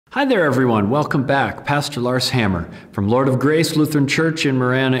Hi there, everyone. Welcome back. Pastor Lars Hammar from Lord of Grace Lutheran Church in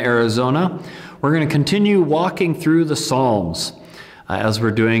Marana, Arizona. We're going to continue walking through the Psalms as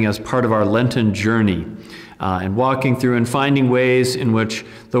we're doing as part of our Lenten journey and walking through and finding ways in which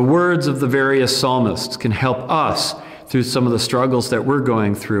the words of the various psalmists can help us through some of the struggles that we're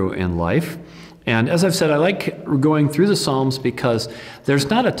going through in life. And as I've said, I like going through the Psalms because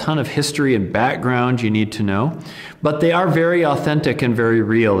there's not a ton of history and background you need to know, but they are very authentic and very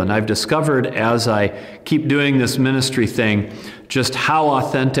real. And I've discovered as I keep doing this ministry thing just how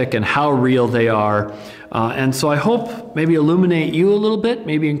authentic and how real they are. And so I hope maybe illuminate you a little bit,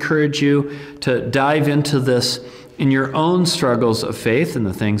 maybe encourage you to dive into this in your own struggles of faith and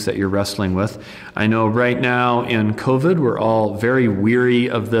the things that you're wrestling with. I know right now in COVID, we're all very weary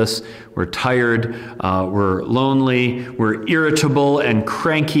of this. We're tired, we're lonely, we're irritable and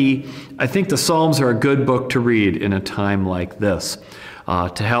cranky. I think the Psalms are a good book to read in a time like this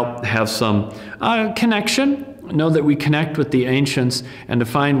to help have some connection, know that we connect with the ancients, and to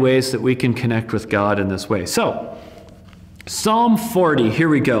find ways that we can connect with God in this way. So, Psalm 40, here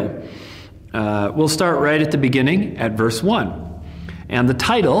we go. We'll start right at the beginning at verse 1. And the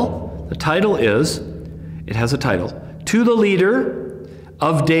title is, it has a title, To the Leader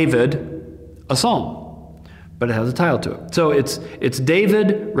of David, a Psalm. But it has a title to it. So it's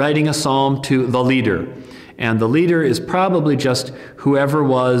David writing a psalm to the leader. And the leader is probably just whoever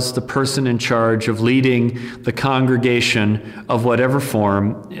was the person in charge of leading the congregation of whatever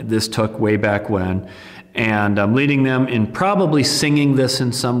form this took way back when. And I'm leading them in probably singing this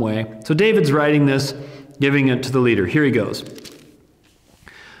in some way. So David's writing this, giving it to the leader. Here he goes.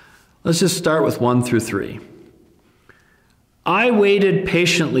 Let's just start with 1 through 3. I waited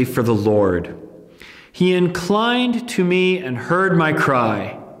patiently for the Lord. He inclined to me and heard my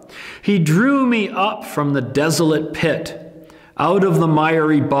cry. He drew me up from the desolate pit, out of the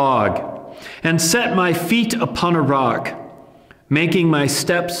miry bog, and set my feet upon a rock, making my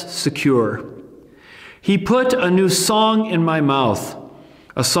steps secure. He put a new song in my mouth,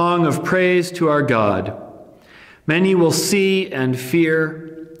 a song of praise to our God. Many will see and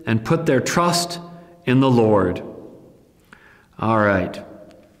fear and put their trust in the Lord. All right.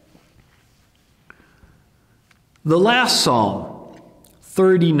 The last Psalm,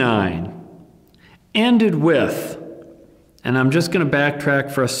 39, ended with, and I'm just going to backtrack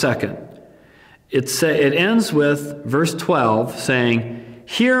for a second. It ends with verse 12 saying,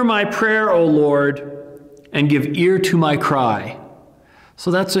 Hear my prayer, O Lord, and give ear to my cry. So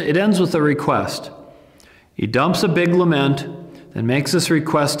it ends with a request. He dumps a big lament, then makes this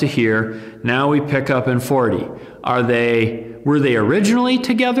request to hear. Now we pick up in 40. Were they originally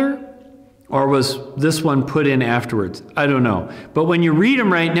together? Or was this one put in afterwards? I don't know. But when you read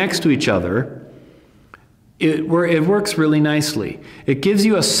them right next to each other, it works really nicely. It gives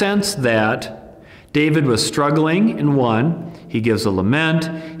you a sense that David was struggling in one. He gives a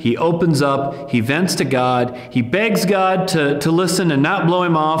lament, he opens up, he vents to God, he begs God to listen and not blow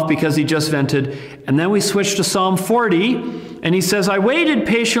him off because he just vented. And then we switch to Psalm 40, and he says, I waited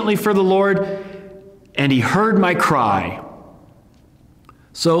patiently for the Lord, and he heard my cry.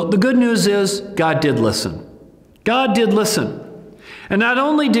 So the good news is God did listen. God did listen. And not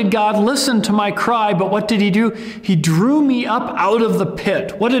only did God listen to my cry, but what did he do? He drew me up out of the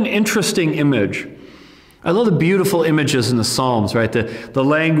pit. What an interesting image. I love the beautiful images in the Psalms, right? The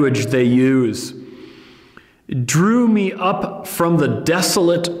language they use. It drew me up from the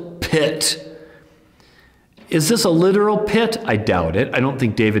desolate pit. Is this a literal pit? I doubt it. I don't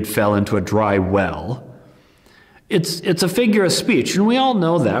think David fell into a dry well. It's a figure of speech, and we all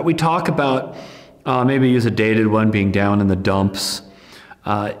know that. We talk about, maybe use a dated one, being down in the dumps.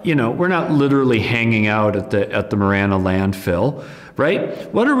 We're not literally hanging out at the Marana landfill.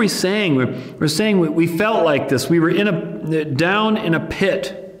 Right? What are we saying? We're saying we felt like this. We were down in a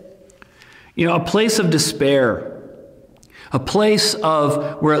pit, a place of despair, a place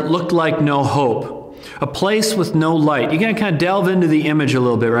of where it looked like no hope, a place with no light. You can kind of delve into the image a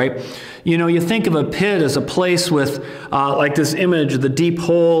little bit, right? You think of a pit as a place with like this image of the deep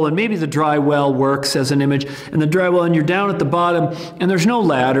hole, and maybe the dry well works as an image, and the dry well, and you're down at the bottom, and there's no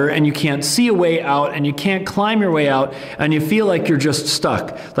ladder, and you can't see a way out, and you can't climb your way out, and you feel like you're just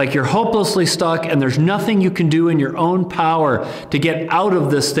stuck, like you're hopelessly stuck, and there's nothing you can do in your own power to get out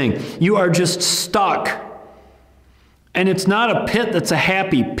of this thing. You are just stuck. And it's not a pit that's a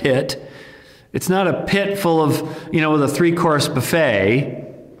happy pit. It's not a pit full of, with a 3-course buffet.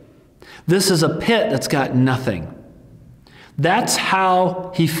 This is a pit that's got nothing. That's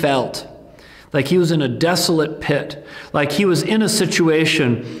how he felt. like he was in a desolate pit, like he was in a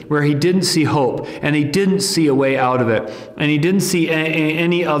situation where he didn't see hope, and he didn't see a way out of it, and he didn't see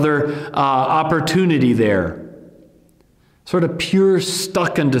any other opportunity there. Sort of pure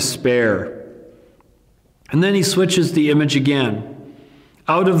stuck in despair. And then he switches the image again.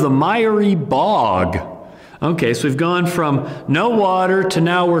 Out of the miry bog. Okay, so we've gone from no water to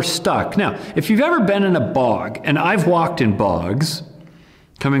now we're stuck. Now, if you've ever been in a bog, and I've walked in bogs,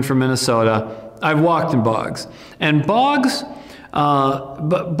 coming from Minnesota, I've walked in bogs. And bogs,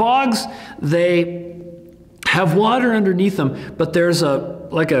 they have water underneath them, but there's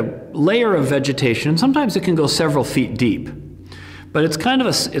like a layer of vegetation, and sometimes it can go several feet deep. But it's kind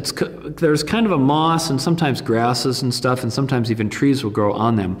of there's kind of a moss and sometimes grasses and stuff, and sometimes even trees will grow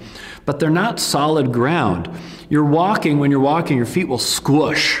on them. But they're not solid ground. When you're walking, your feet will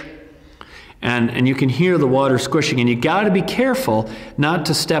squish. And you can hear the water squishing, and you got to be careful not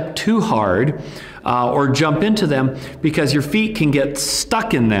to step too hard or jump into them, because your feet can get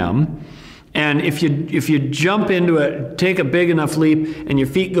stuck in them. And if you jump into it, take a big enough leap, and your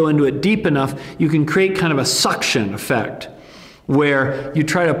feet go into it deep enough, you can create kind of a suction effect, where you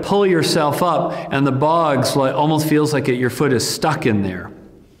try to pull yourself up, and the bogs almost feels like your foot is stuck in there.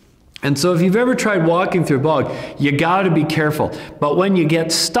 And so if you've ever tried walking through a bog, you got to be careful. But when you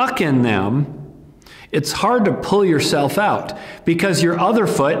get stuck in them, it's hard to pull yourself out, because your other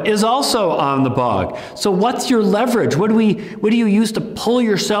foot is also on the bog. So what's your leverage? What do you use to pull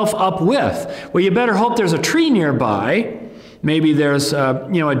yourself up with? Well, you better hope there's a tree nearby. Maybe there's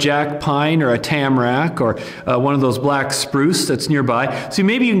a jack pine or a tamarack or one of those black spruce that's nearby. So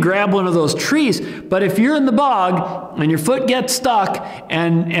maybe you can grab one of those trees. But if you're in the bog and your foot gets stuck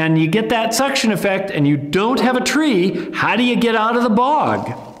and you get that suction effect and you don't have a tree, how do you get out of the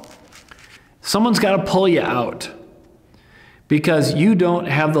bog? Someone's got to pull you out, because you don't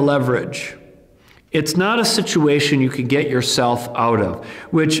have the leverage. It's not a situation you can get yourself out of,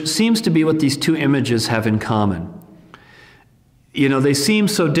 which seems to be what these two images have in common. You know, they seem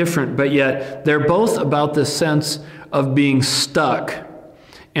so different, but yet they're both about this sense of being stuck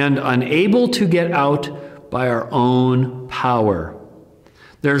and unable to get out by our own power.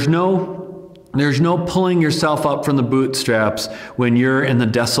 There's no pulling yourself up from the bootstraps when you're in the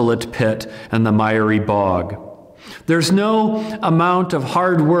desolate pit and the miry bog. There's no amount of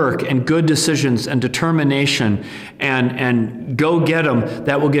hard work and good decisions and determination and go get them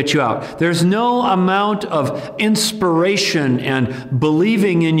that will get you out. There's no amount of inspiration and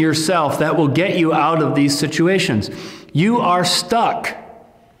believing in yourself that will get you out of these situations. You are stuck.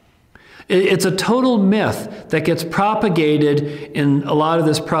 It's a total myth that gets propagated in a lot of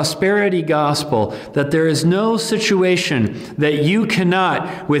this prosperity gospel, that there is no situation that you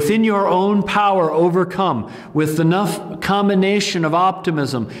cannot, within your own power, overcome with enough combination of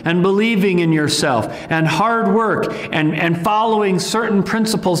optimism and believing in yourself and hard work and following certain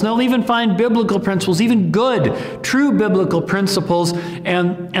principles. And they'll even find biblical principles, even good, true biblical principles,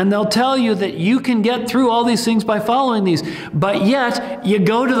 and they'll tell you that you can get through all these things by following these. But yet, you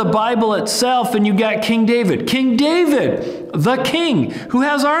go to the Bible itself and you got King David. King David, the king, who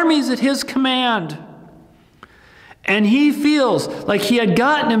has armies at his command. And he feels like he had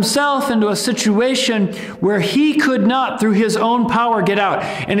gotten himself into a situation where he could not, through his own power, get out.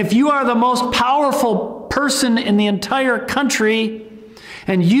 And if you are the most powerful person in the entire country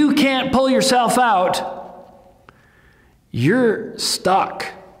and you can't pull yourself out, you're stuck.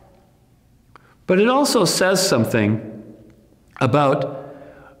 But it also says something about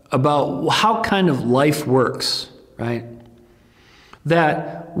how kind of life works, right?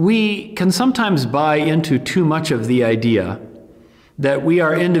 That we can sometimes buy into too much of the idea that we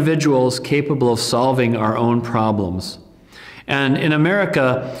are individuals capable of solving our own problems. And in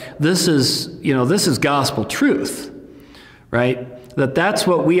America, this is gospel truth, right? That's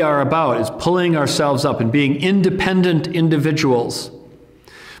what we are about, is pulling ourselves up and being independent individuals.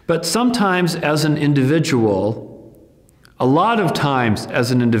 But sometimes as an individual, a lot of times as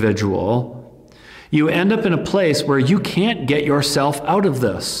an individual, you end up in a place where you can't get yourself out of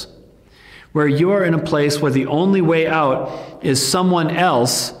this, where you are in a place where the only way out is someone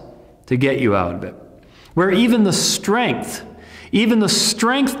else to get you out of it, where even the strength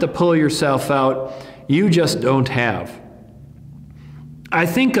to pull yourself out, you just don't have. I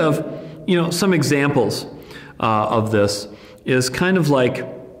think of, some examples of this is kind of like,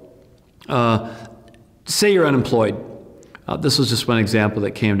 say you're unemployed. This was just one example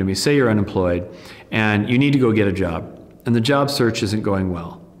that came to me. Say you're unemployed and you need to go get a job, and the job search isn't going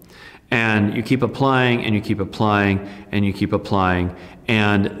well. And you keep applying and you keep applying and you keep applying,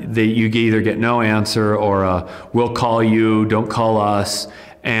 and you either get no answer or we'll call you, don't call us.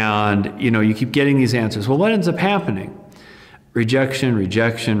 And, you keep getting these answers. Well, what ends up happening? Rejection,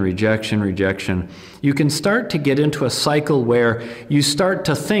 rejection, rejection, rejection. You can start to get into a cycle where you start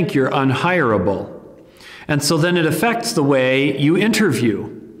to think you're unhireable. And so then it affects the way you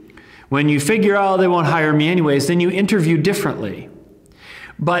interview. When you figure out they won't hire me anyways, then you interview differently.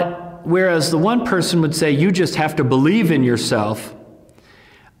 But whereas the one person would say, you just have to believe in yourself,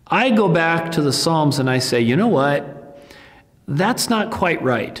 I go back to the Psalms and I say, you know what? That's not quite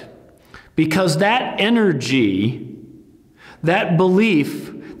right. Because that energy, that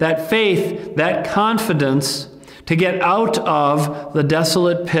belief, that faith, that confidence to get out of the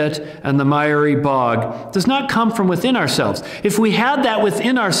desolate pit and the miry bog does not come from within ourselves. If we had that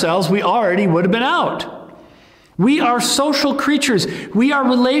within ourselves, we already would have been out. We are social creatures. We are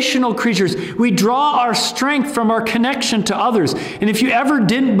relational creatures. We draw our strength from our connection to others. And if you ever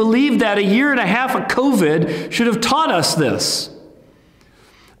didn't believe that, a year and a half of COVID should have taught us this.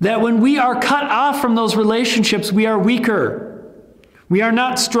 That when we are cut off from those relationships, we are weaker. We are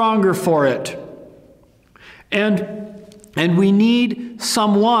not stronger for it. And we need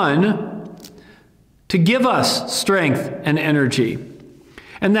someone to give us strength and energy.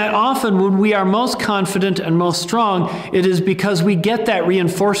 And that often when we are most confident and most strong, it is because we get that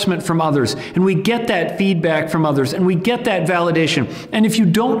reinforcement from others, and we get that feedback from others, and we get that validation. And if you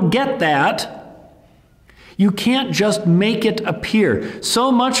don't get that, you can't just make it appear.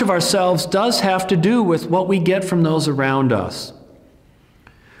 So much of ourselves does have to do with what we get from those around us.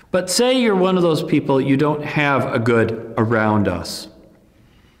 But say you're one of those people, you don't have a good around us.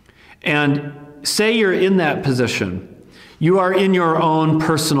 And say you're in that position. You are in your own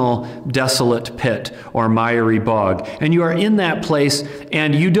personal desolate pit or miry bog. And you are in that place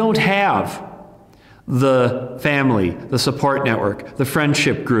and you don't have the family, the support network, the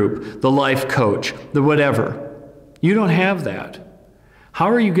friendship group, the life coach, the whatever. You don't have that.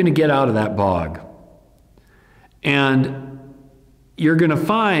 How are you going to get out of that bog? And you're going to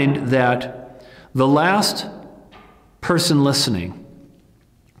find that the last person listening,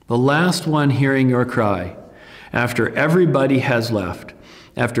 the last one hearing your cry, after everybody has left,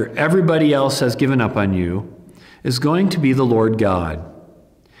 after everybody else has given up on you, is going to be the Lord God.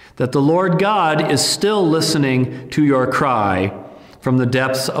 That the Lord God is still listening to your cry from the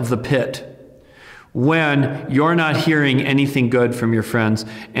depths of the pit when you're not hearing anything good from your friends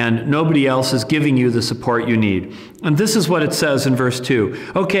and nobody else is giving you the support you need. And this is what it says in verse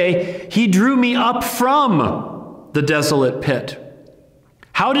 2. Okay, he drew me up from the desolate pit.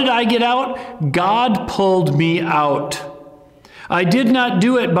 How did I get out? God pulled me out. I did not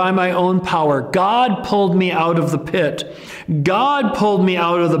do it by my own power. God pulled me out of the pit. God pulled me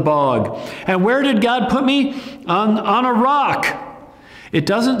out of the bog. And where did God put me? On a rock. It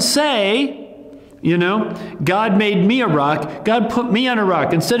doesn't say, God made me a rock. God put me on a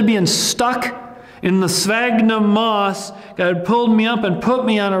rock. Instead of being stuck in the sphagnum moss, God pulled me up and put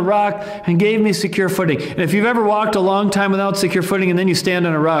me on a rock and gave me secure footing. And if you've ever walked a long time without secure footing and then you stand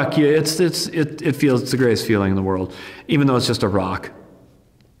on a rock, it's the greatest feeling in the world, even though it's just a rock.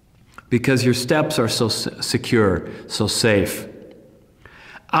 Because your steps are so secure, so safe.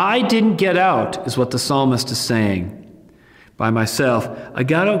 I didn't get out, is what the psalmist is saying, by myself. I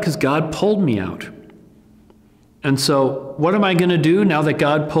got out because God pulled me out. And so what am I going to do now that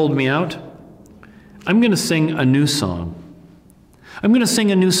God pulled me out? I'm going to sing a new song. I'm going to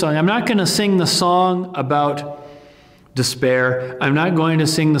sing a new song. I'm not going to sing the song about despair. I'm not going to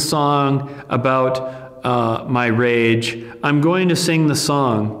sing the song about my rage. I'm going to sing the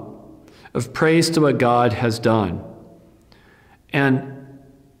song of praise to what God has done. And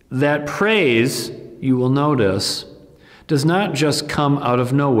that praise, you will notice, does not just come out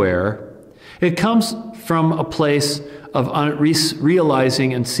of nowhere. It comes from a place of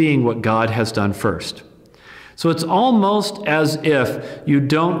realizing and seeing what God has done first. So it's almost as if you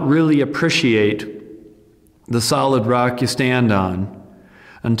don't really appreciate the solid rock you stand on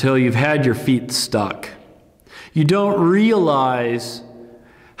until you've had your feet stuck. You don't realize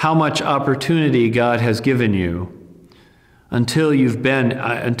how much opportunity God has given you until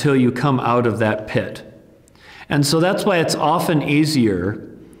you come out of that pit. And so that's why it's often easier,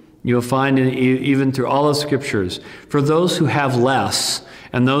 you'll find even through all the scriptures, for those who have less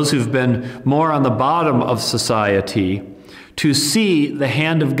and those who've been more on the bottom of society to see the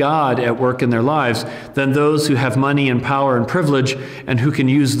hand of God at work in their lives than those who have money and power and privilege and who can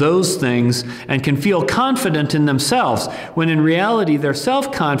use those things and can feel confident in themselves, when in reality their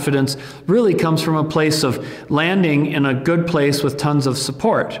self-confidence really comes from a place of landing in a good place with tons of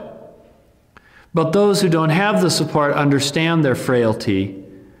support. But those who don't have the support understand their frailty,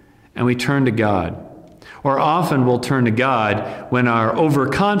 and we turn to God. Or often we'll turn to God when our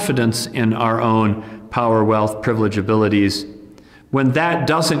overconfidence in our own power, wealth, privilege, abilities, when that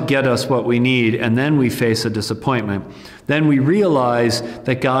doesn't get us what we need, and then we face a disappointment, then we realize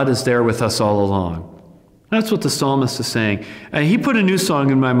that God is there with us all along. That's what the psalmist is saying. He put a new song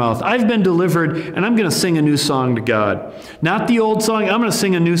in my mouth. I've been delivered, and I'm going to sing a new song to God. Not the old song, I'm going to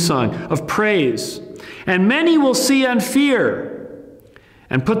sing a new song of praise. And many will see and fear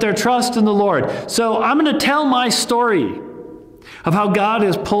and put their trust in the Lord. So I'm going to tell my story of how God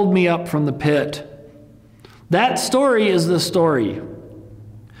has pulled me up from the pit. That story is the story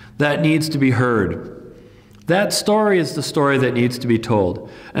that needs to be heard. That story is the story that needs to be told.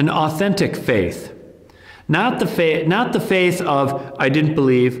 An authentic faith. Not the faith of, I didn't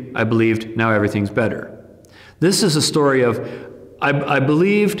believe, I believed, now everything's better. This is a story of, I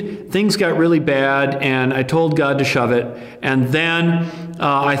believed, things got really bad, and I told God to shove it, and then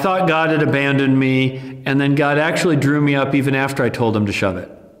I thought God had abandoned me, and then God actually drew me up even after I told him to shove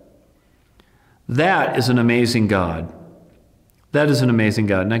it. That is an amazing God. That is an amazing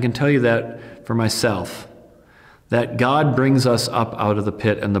God, and I can tell you that for myself. That God brings us up out of the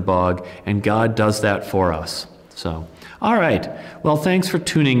pit and the bog, and God does that for us. So, all right. Well, thanks for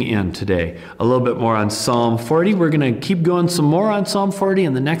tuning in today. A little bit more on Psalm 40. We're going to keep going some more on Psalm 40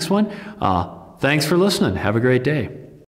 in the next one. Thanks for listening. Have a great day.